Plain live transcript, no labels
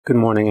Good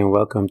morning and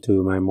welcome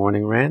to my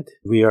morning rant.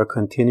 We are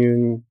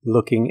continuing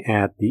looking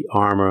at the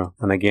armor.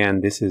 And again,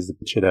 this is the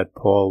picture that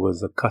Paul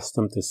was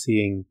accustomed to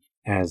seeing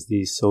as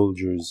these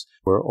soldiers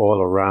were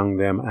all around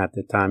them at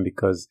the time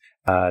because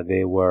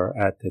they were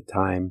at the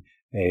time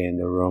in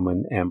the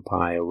Roman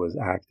Empire was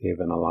active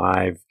and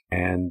alive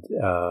and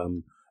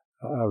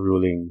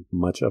ruling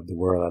much of the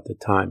world at the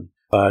time.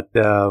 But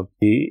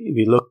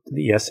we looked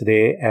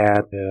yesterday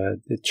at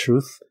the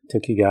truth.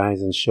 Took you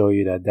guys and show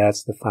you that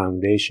that's the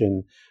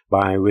foundation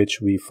by which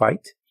we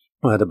fight.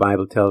 The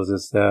Bible tells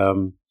us,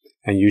 and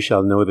you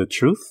shall know the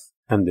truth,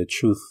 and the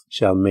truth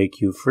shall make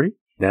you free.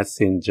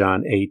 That's in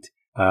John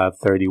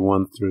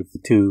 8:31 through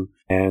 2.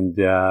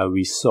 And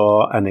we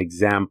saw an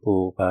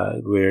example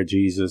where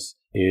Jesus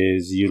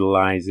is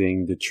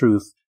utilizing the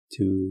truth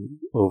to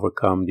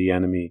overcome the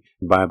enemy.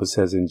 The Bible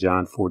says in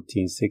John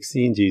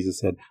 14:16, Jesus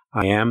said,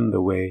 I am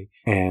the way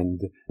and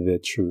the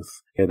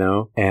truth,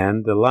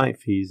 and the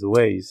life. He's the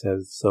way, he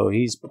says. So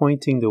he's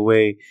pointing the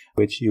way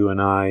which you and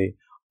I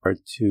are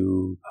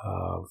to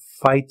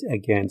fight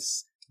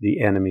against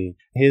the enemy.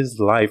 His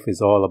life is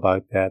all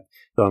about that.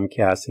 So I'm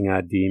casting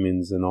out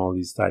demons and all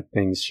these type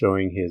things,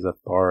 showing his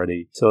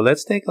authority. So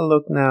let's take a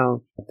look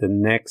now at the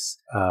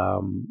next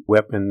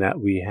weapon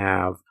that we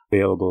have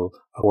available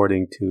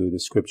according to the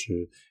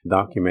scripture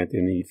document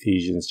in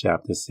Ephesians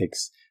chapter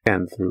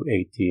 6:10 through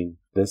 18.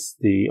 This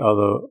the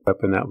other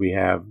weapon that we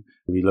have.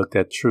 We looked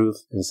at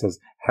truth, and it says,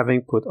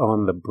 having put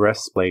on the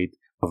breastplate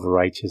of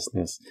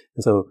righteousness.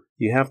 And so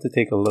you have to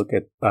take a look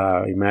at,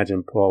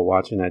 imagine Paul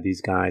watching at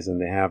these guys,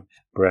 and they have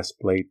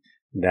breastplate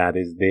that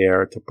is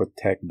there to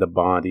protect the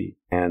body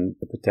and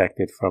to protect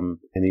it from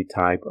any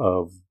type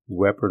of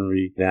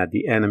weaponry that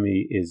the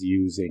enemy is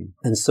using.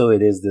 And so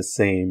it is the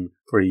same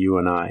for you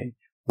and I.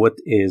 What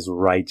is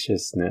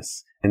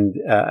righteousness? And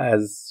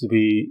as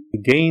we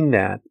gain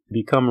that,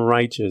 become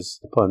righteous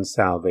upon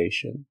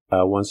salvation.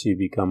 Once you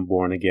become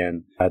born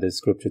again, the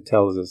scripture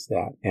tells us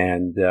that.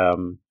 And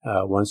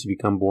once you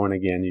become born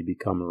again, you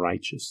become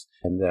righteous.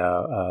 And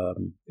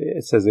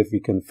it says if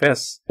we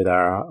confess with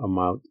our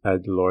mouth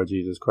that the Lord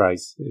Jesus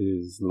Christ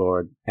is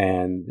Lord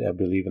and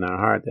believe in our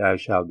heart, I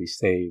shall be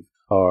saved.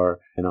 Or,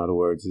 in other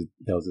words, it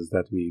tells us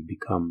that we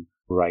become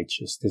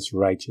righteous, this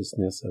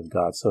righteousness of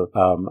God. So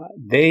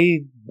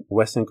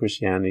Western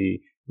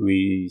Christianity,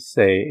 we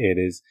say it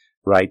is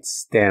right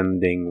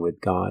standing with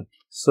God.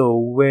 So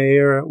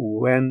where,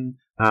 when,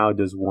 how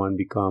does one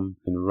become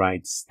in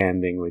right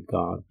standing with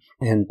God?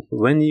 And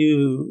when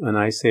you and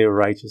I say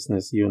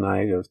righteousness, you and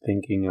I are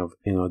thinking of,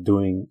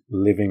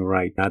 living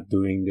right, not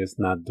doing this,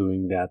 not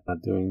doing that,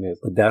 not doing this.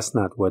 But that's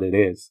not what it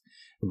is.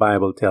 The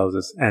Bible tells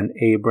us, and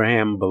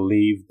Abraham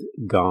believed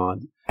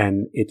God,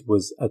 and it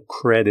was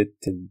accredited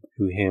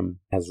to him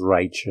as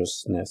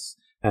righteousness.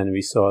 And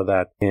we saw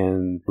that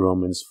in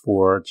Romans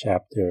 4,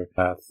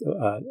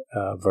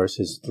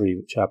 verses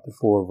 3, chapter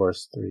 4,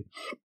 verse 3.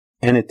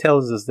 And it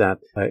tells us that,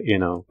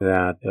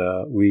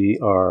 we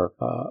are,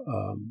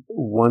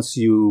 once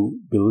you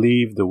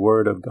believe the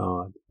word of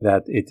God,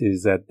 that it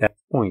is at that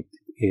point,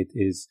 it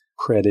is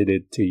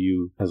credited to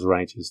you as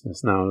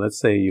righteousness. Now, let's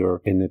say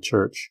you're in the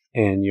church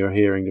and you're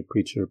hearing the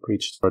preacher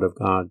preach the word of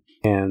God,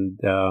 and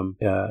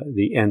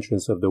the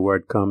entrance of the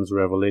word comes,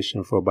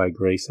 revelation, for by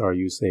grace are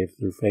you saved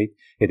through faith.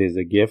 It is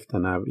a gift,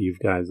 and you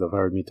guys have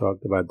heard me talk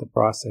about the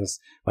process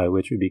by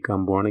which we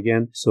become born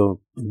again.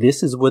 So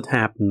this is what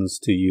happens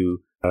to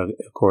you.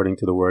 According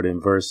to the word in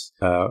verse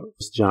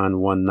John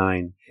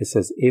 1:9, it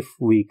says, if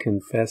we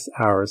confess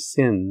our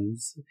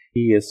sins,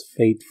 he is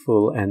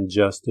faithful and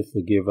just to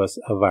forgive us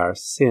of our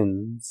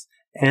sins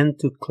and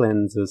to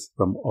cleanse us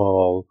from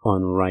all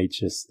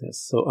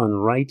unrighteousness. So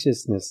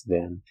unrighteousness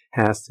then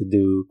has to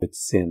do with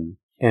sin.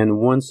 And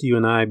once you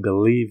and I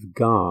believe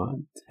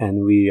God,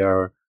 and we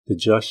are the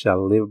just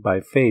shall live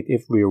by faith,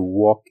 if we are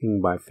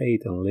walking by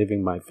faith and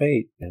living by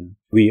faith, then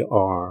we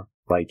are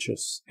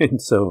righteous.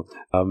 And so,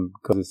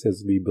 because it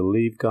says we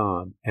believe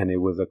God and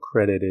it was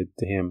accredited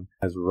to him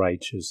as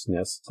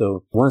righteousness.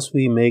 So once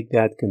we make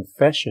that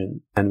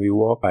confession and we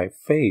walk by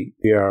faith,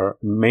 we are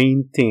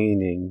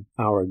maintaining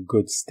our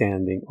good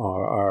standing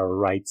or our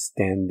right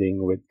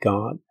standing with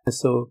God. And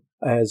so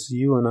as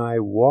you and I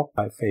walk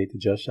by faith,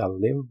 just shall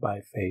live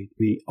by faith,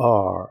 we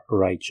are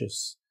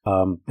righteous.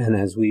 And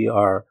as we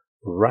are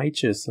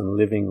righteous and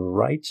living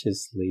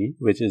righteously,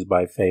 which is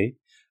by faith,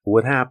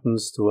 what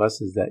happens to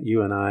us is that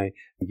you and I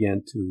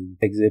begin to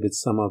exhibit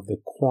some of the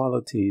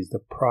qualities, the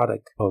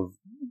product of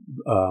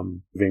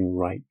living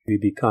right. We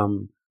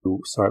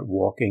start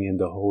walking in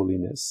the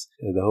holiness.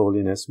 The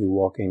holiness, we're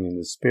walking in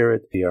the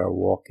Spirit. We are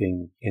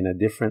walking in a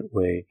different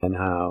way than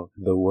how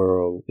the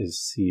world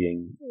is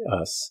seeing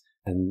us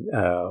and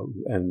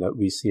that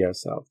we see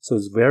ourselves. So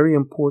it's very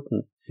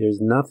important.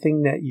 There's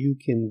nothing that you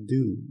can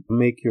do to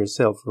make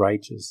yourself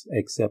righteous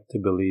except to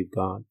believe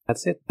God.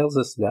 That's it. It tells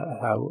us that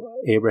how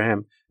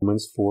Abraham,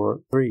 Romans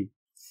 4:3.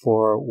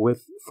 For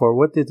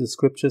what did the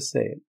scripture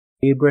say?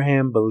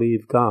 Abraham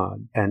believed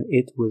God, and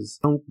it was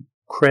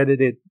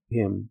credited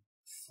him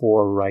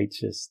for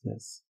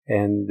righteousness.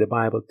 And the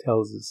Bible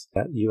tells us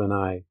that you and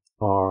I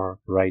are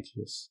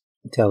righteous.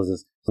 It tells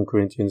us in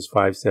Corinthians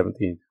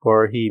 5:17,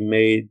 for he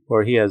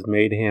has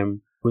made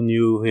him who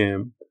knew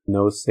him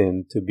no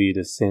sin to be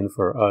the sin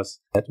for us,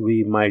 that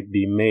we might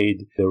be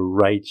made the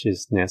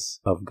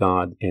righteousness of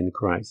God in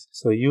Christ.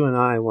 So you and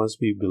I, once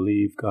we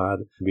believe God,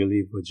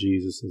 believe what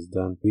Jesus has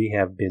done, we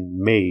have been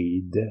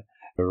made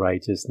the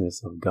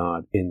righteousness of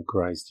God in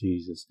Christ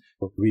Jesus.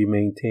 We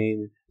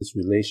maintain this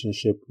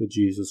relationship with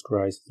Jesus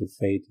Christ through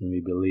faith, and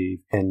we believe,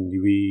 and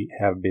we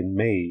have been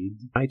made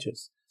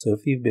righteous. So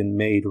if you've been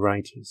made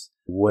righteous,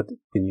 what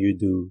can you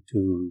do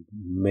to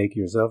make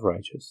yourself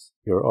righteous?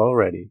 You're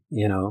already,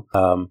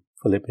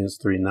 Philippians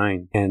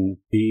 3:9, and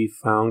be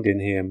found in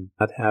him,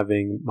 not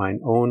having mine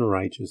own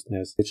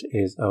righteousness, which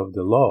is of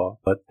the law,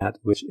 but that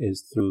which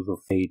is through the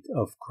faith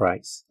of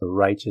Christ, the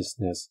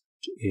righteousness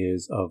which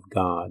is of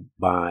God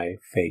by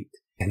faith.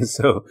 And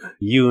so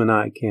you and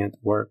I can't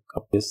work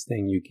up this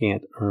thing. You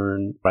can't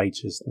earn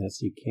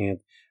righteousness. You can't.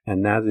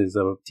 And that is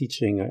a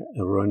teaching,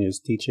 erroneous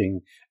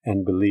teaching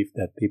and belief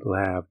that people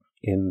have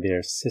in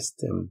their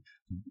system.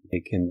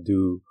 They can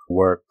do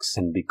works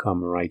and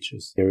become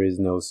righteous. There is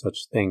no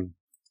such thing.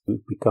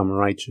 You become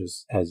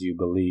righteous as you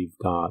believe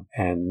God.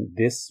 And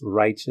this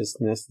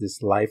righteousness,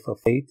 this life of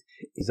faith,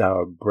 is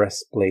our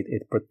breastplate.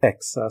 It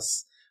protects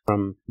us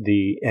from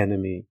the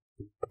enemy.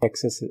 It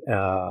protects us in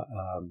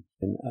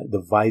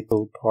the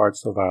vital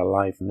parts of our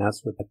life. And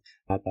that's what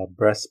that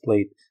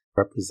breastplate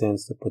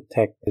represents, to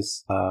protect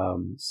this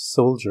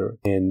soldier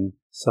in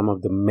some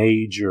of the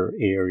major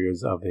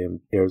areas of him.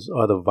 There's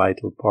other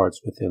vital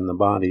parts within the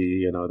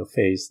body, the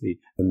face, the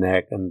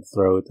neck and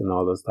throat and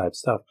all those type of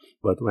stuff.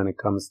 But when it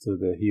comes to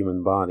the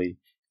human body,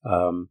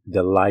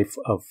 the life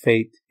of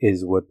faith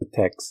is what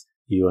protects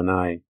you and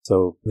I.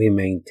 So we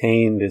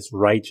maintain this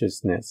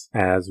righteousness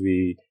as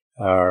we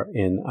are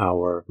in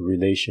our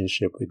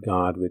relationship with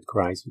God, with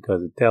Christ,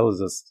 because it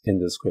tells us in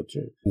the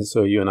scripture. And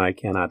so you and I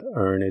cannot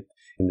earn it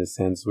in the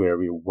sense where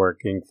we're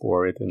working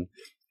for it and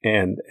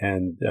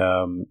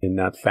in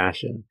that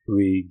fashion.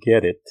 We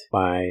get it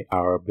by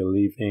our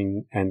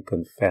believing and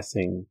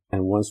confessing.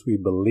 And once we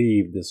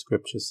believe, the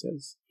scripture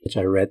says, which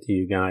I read to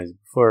you guys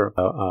before,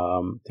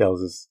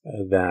 tells us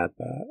that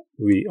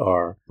we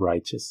are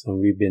righteous and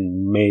we've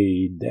been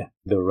made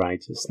the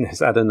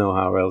righteousness. I don't know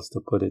how else to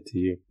put it to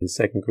you. In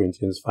 2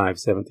 Corinthians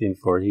 5:17,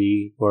 for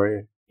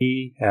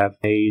he hath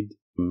made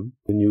who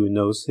knew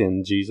no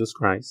sin, Jesus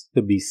Christ,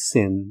 to be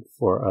sin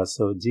for us.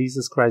 So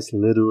Jesus Christ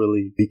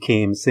literally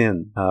became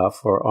sin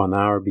on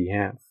our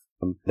behalf.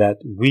 That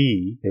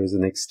there was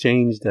an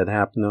exchange that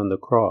happened on the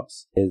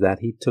cross, is that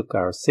he took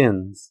our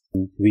sins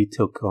and we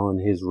took on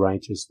his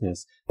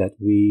righteousness, that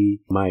we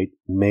might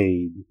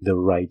made the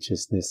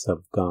righteousness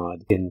of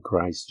God in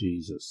Christ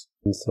Jesus.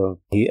 And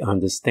so he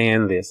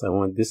understand this.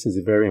 This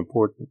is very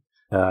important.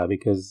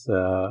 Because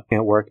you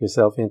can't work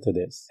yourself into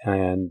this.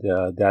 And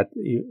that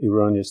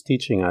erroneous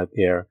teaching out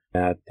there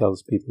that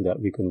tells people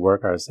that we can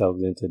work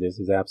ourselves into this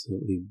is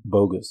absolutely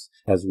bogus,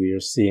 as we are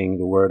seeing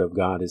the Word of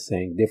God is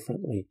saying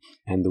differently.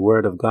 And the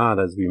Word of God,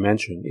 as we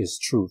mentioned, is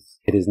truth.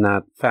 It is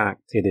not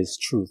fact, it is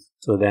truth.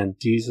 So then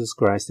Jesus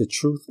Christ, the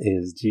truth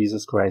is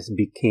Jesus Christ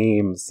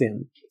became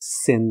sin.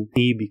 Sin,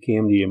 he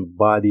became the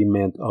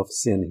embodiment of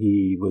sin.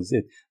 He was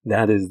it.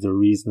 That is the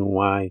reason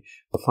why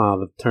the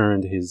Father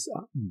turned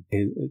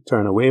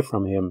away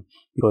from him,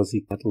 because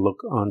he can't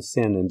look on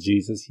sin. And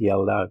Jesus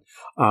yelled out,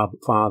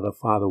 Father,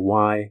 Father,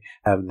 why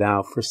have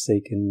thou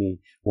forsaken me?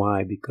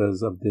 Why?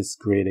 Because of this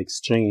great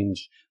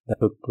exchange that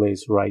took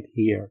place right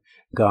here.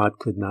 God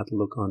could not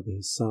look on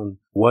his Son.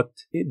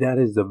 That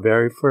is the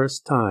very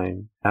first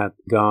time that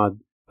God,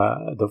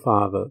 the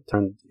Father,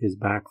 turned his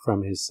back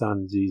from his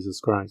Son, Jesus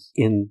Christ,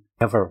 in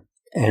ever.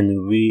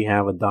 And we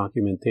have a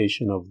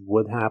documentation of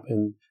what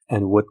happened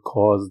and what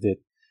caused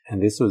it.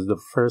 And this was the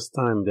first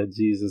time that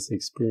Jesus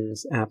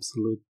experienced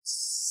absolute,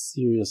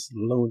 serious,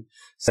 lone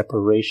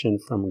separation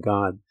from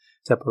God.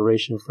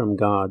 Separation from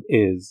God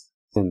is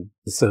sin.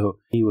 So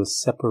he was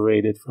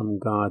separated from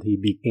God.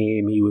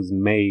 He was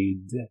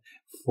made,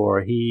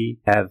 for he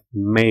hath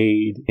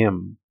made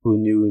him who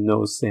knew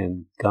no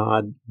sin.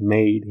 God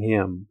made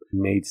him,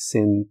 made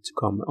sin to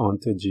come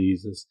unto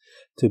Jesus,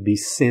 to be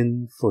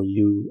sin for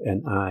you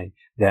and I,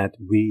 that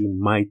we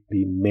might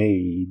be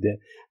made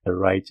the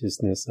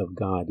righteousness of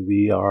God.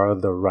 We are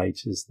the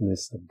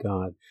righteousness of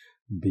God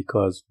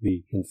because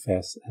we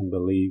confess and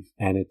believe.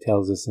 And it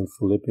tells us in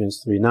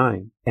Philippians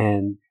 3:9,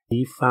 and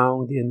he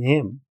found in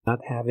him,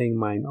 not having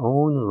mine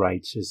own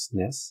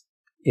righteousness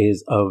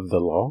is of the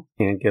law.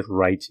 Can't get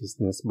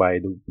righteousness by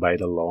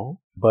the law,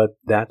 but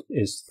that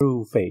is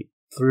through faith.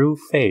 Through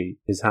faith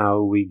is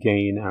how we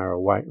gain our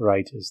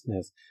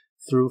righteousness.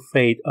 Through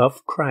faith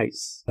of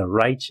Christ, the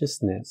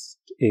righteousness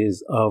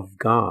is of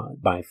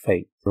God by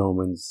faith.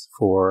 Romans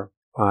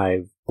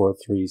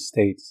 4:5-4:3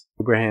 states,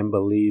 Abraham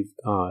believed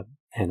God,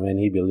 and when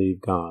he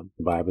believed God,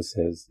 the Bible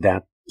says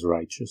that is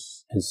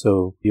righteous. And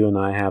so you and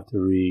I have to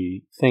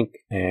rethink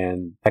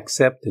and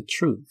accept the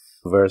truth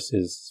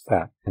versus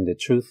fact. And the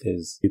truth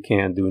is, you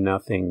can't do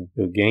nothing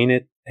to gain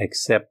it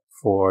except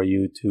for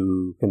you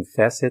to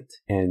confess it.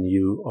 And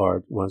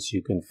once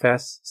you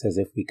confess, it says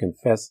if we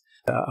confess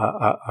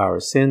our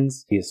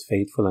sins. He is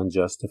faithful and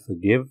just to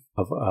forgive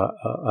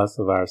us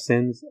of our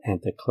sins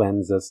and to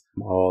cleanse us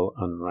from all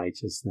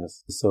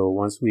unrighteousness. So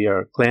once we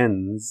are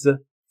cleansed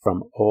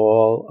from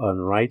all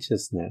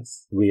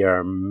unrighteousness, we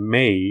are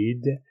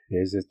made,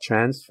 there's a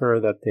transfer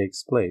that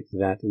takes place,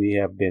 that we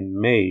have been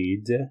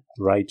made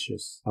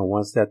righteous. And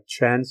once that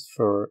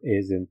transfer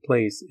is in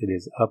place, it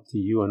is up to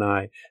you and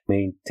I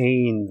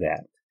maintain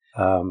that.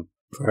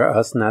 For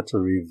us not to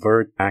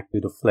revert back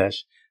to the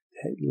flesh.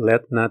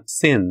 Let not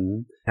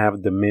sin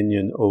have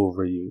dominion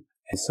over you.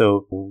 And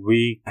so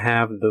we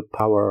have the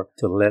power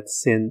to let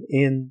sin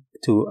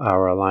into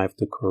our life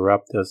to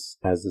corrupt us,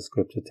 as the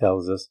scripture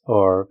tells us,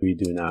 or we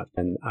do not.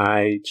 And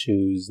I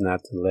choose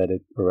not to let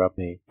it corrupt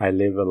me. I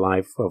live a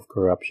life of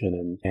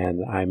corruption,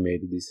 and I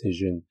made a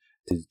decision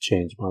to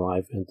change my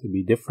life and to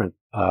be different.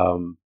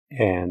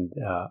 And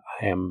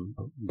I am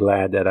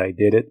glad that I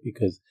did it,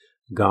 because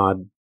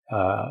God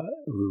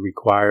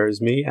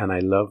requires me, and I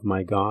love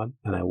my God,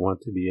 and I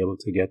want to be able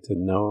to get to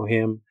know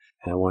Him,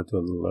 and I want to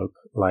look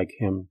like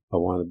Him. I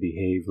want to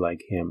behave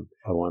like Him.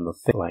 I want to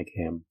think like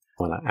Him.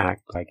 I want to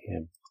act like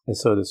Him. And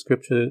so the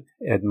scripture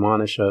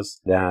admonish us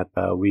that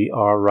we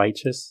are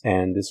righteous,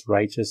 and this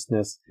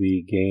righteousness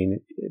we gain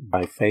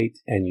by faith,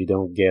 and you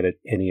don't get it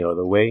any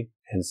other way.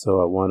 And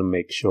so I want to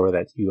make sure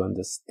that you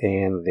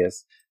understand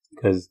this,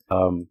 because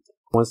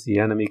once the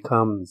enemy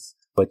comes,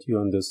 but you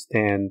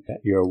understand that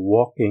you're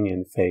walking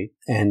in faith,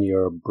 and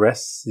your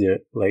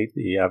breastplate,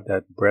 you have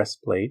that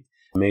breastplate,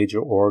 major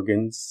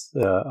organs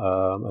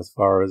as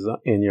far as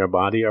in your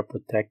body are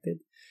protected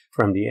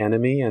from the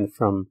enemy and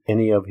from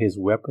any of his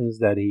weapons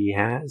that he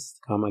has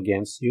come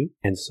against you.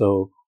 And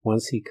so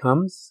once he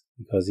comes,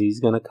 because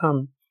he's going to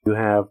come, you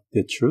have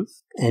the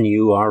truth and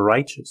you are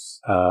righteous.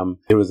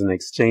 There was an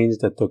exchange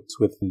that took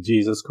with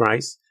Jesus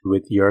Christ,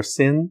 with your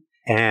sin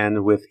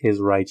and with his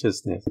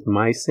righteousness, with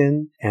my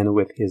sin and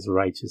with his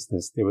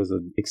righteousness. There was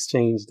an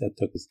exchange that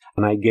took place,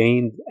 and I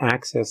gained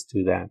access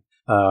to that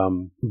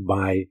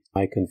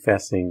by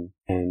confessing.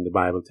 And the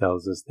Bible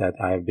tells us that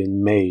I have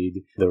been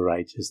made the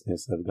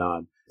righteousness of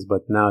God.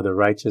 But now the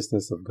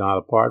righteousness of God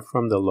apart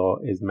from the law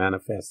is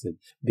manifested,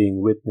 being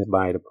witnessed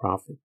by the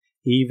prophet,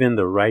 even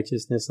the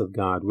righteousness of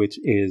God, which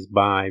is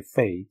by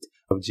faith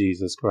of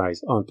Jesus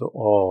Christ unto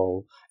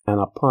all and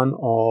upon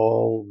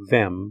all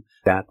them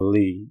that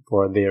believe,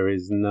 for there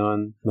is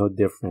no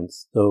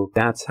difference. So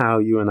that's how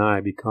you and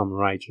I become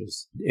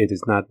righteous. It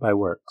is not by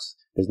works.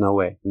 There's no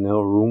way. No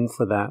room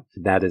for that.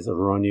 That is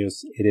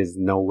erroneous. It is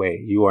no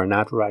way. You are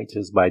not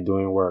righteous by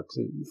doing works.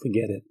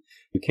 Forget it.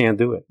 You can't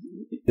do it.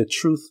 The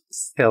truth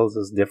tells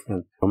us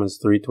different. Romans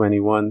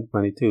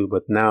 3:21-22.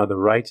 But now the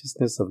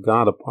righteousness of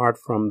God apart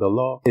from the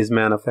law is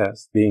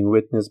manifest, being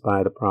witnessed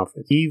by the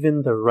prophet.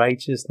 Even the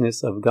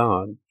righteousness of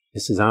God.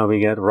 This is how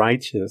we get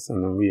righteous,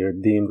 and then we are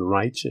deemed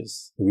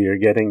righteous. We are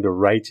getting the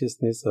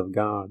righteousness of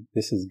God.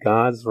 This is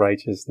God's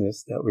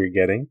righteousness that we're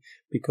getting,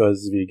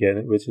 because we get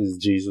it, which is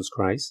Jesus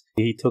Christ.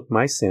 He took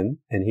my sin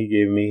and he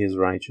gave me his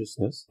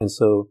righteousness. And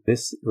so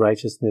this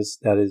righteousness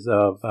that is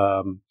of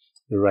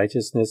the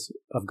righteousness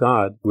of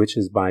God, which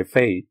is by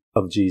faith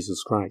of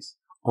Jesus Christ,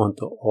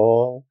 unto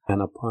all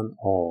and upon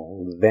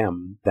all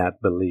them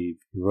that believe.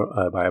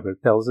 The Bible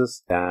tells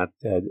us that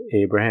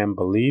Abraham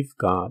believed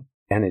God,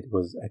 and it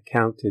was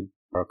accounted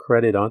or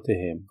credit unto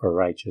him for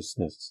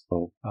righteousness.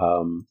 So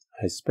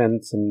I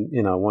spent some,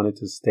 I wanted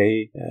to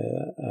stay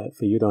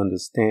for you to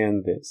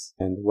understand this.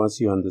 And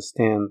once you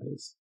understand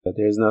this, that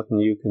there's nothing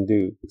you can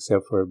do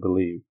except for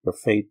believe. Your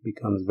faith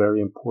becomes very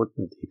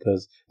important,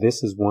 because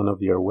this is one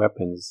of your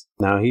weapons.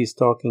 Now he's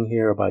talking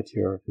here about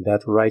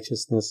that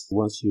righteousness.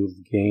 Once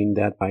you've gained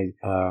that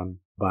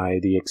by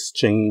the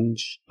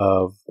exchange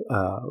of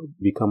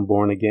become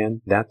born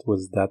again, that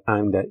was that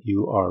time that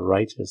you are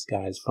righteous,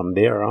 guys. From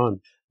there on,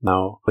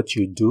 now what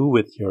you do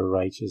with your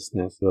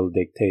righteousness will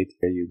dictate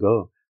where you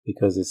go.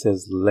 Because it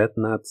says, let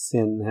not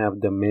sin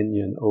have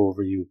dominion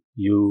over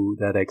you.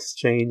 That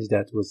exchange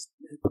that was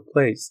took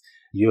place,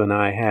 you and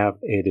I have,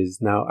 it is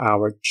now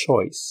our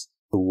choice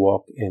to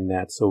walk in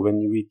that. So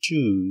when we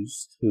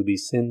choose to be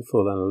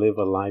sinful and live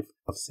a life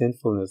of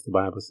sinfulness, the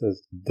Bible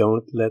says,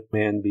 don't let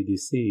man be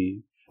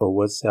deceived. For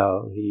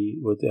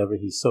whatever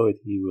he soweth,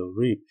 he will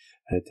reap.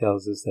 And it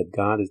tells us that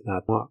God is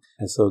not mocked.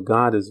 And so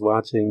God is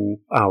watching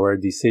our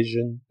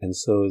decision, and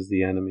so is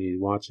the enemy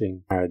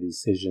watching our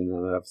decision.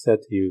 And I've said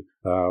to you,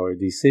 our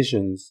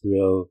decisions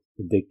will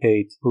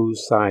dictate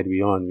whose side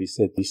we're on. We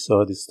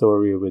saw the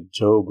story with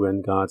Job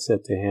when God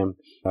said to him,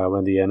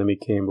 when the enemy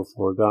came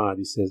before God,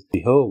 he says,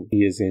 behold,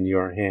 he is in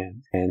your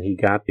hand. And he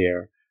got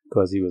there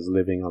because he was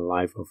living a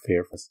life of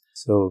fearfulness.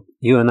 So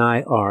you and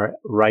I are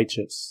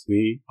righteous.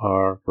 We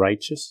are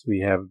righteous. We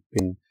have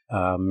been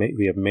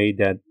we have made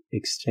that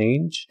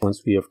exchange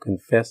once we have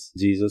confessed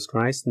Jesus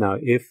Christ. Now,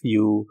 if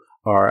you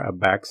are a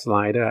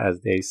backslider,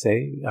 as they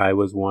say, I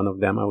was one of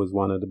them. I was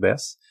one of the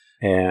best,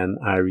 and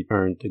I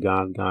returned to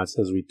God. God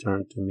says,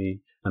 "Return to me,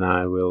 and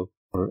I will,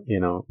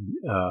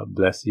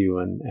 bless you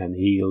and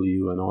heal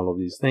you, and all of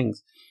these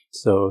things."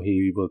 So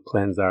He will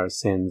cleanse our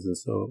sins, and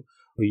so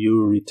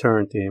you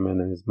return to Him, and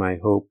it is my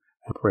hope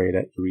I pray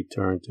that you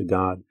return to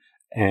God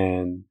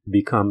and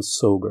become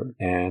sober.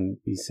 And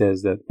he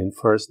says that in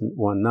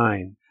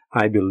 1:9,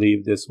 I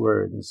believe this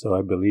word, and so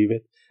I believe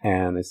it.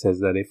 And it says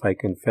that if I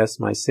confess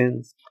my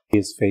sins, he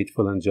is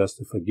faithful and just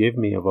to forgive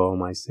me of all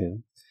my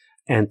sins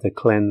and to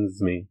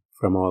cleanse me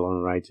from all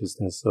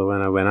unrighteousness. So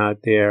when I went out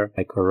there,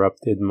 I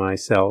corrupted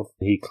myself.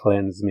 He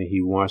cleansed me. He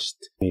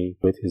washed me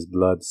with his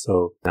blood.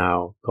 So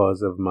now,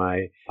 because of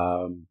my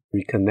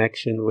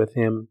reconnection with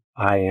him,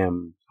 I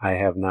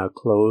have now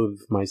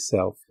clothed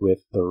myself with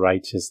the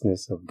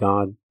righteousness of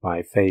God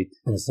by faith.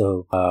 And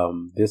so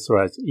this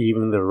was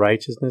even the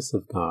righteousness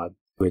of God,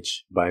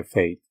 which by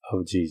faith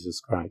of Jesus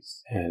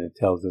Christ. And it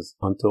tells us,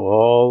 upon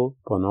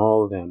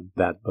all them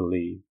that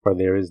believe, for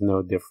there is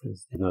no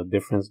difference. There's no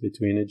difference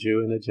between a Jew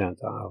and a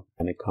Gentile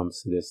when it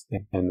comes to this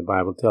thing. And the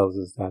Bible tells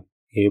us that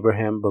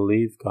Abraham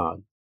believed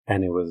God,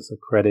 and it was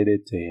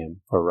accredited to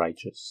him for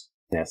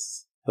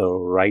righteousness. So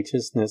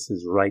righteousness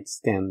is right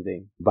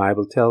standing. The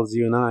Bible tells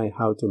you and I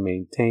how to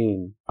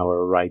maintain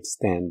our right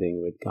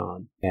standing with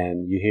God.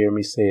 And you hear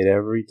me say it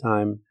every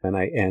time when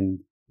I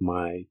end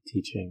my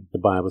teaching. The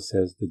Bible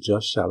says the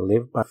just shall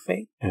live by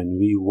faith, and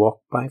we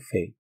walk by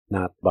faith,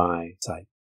 not by sight.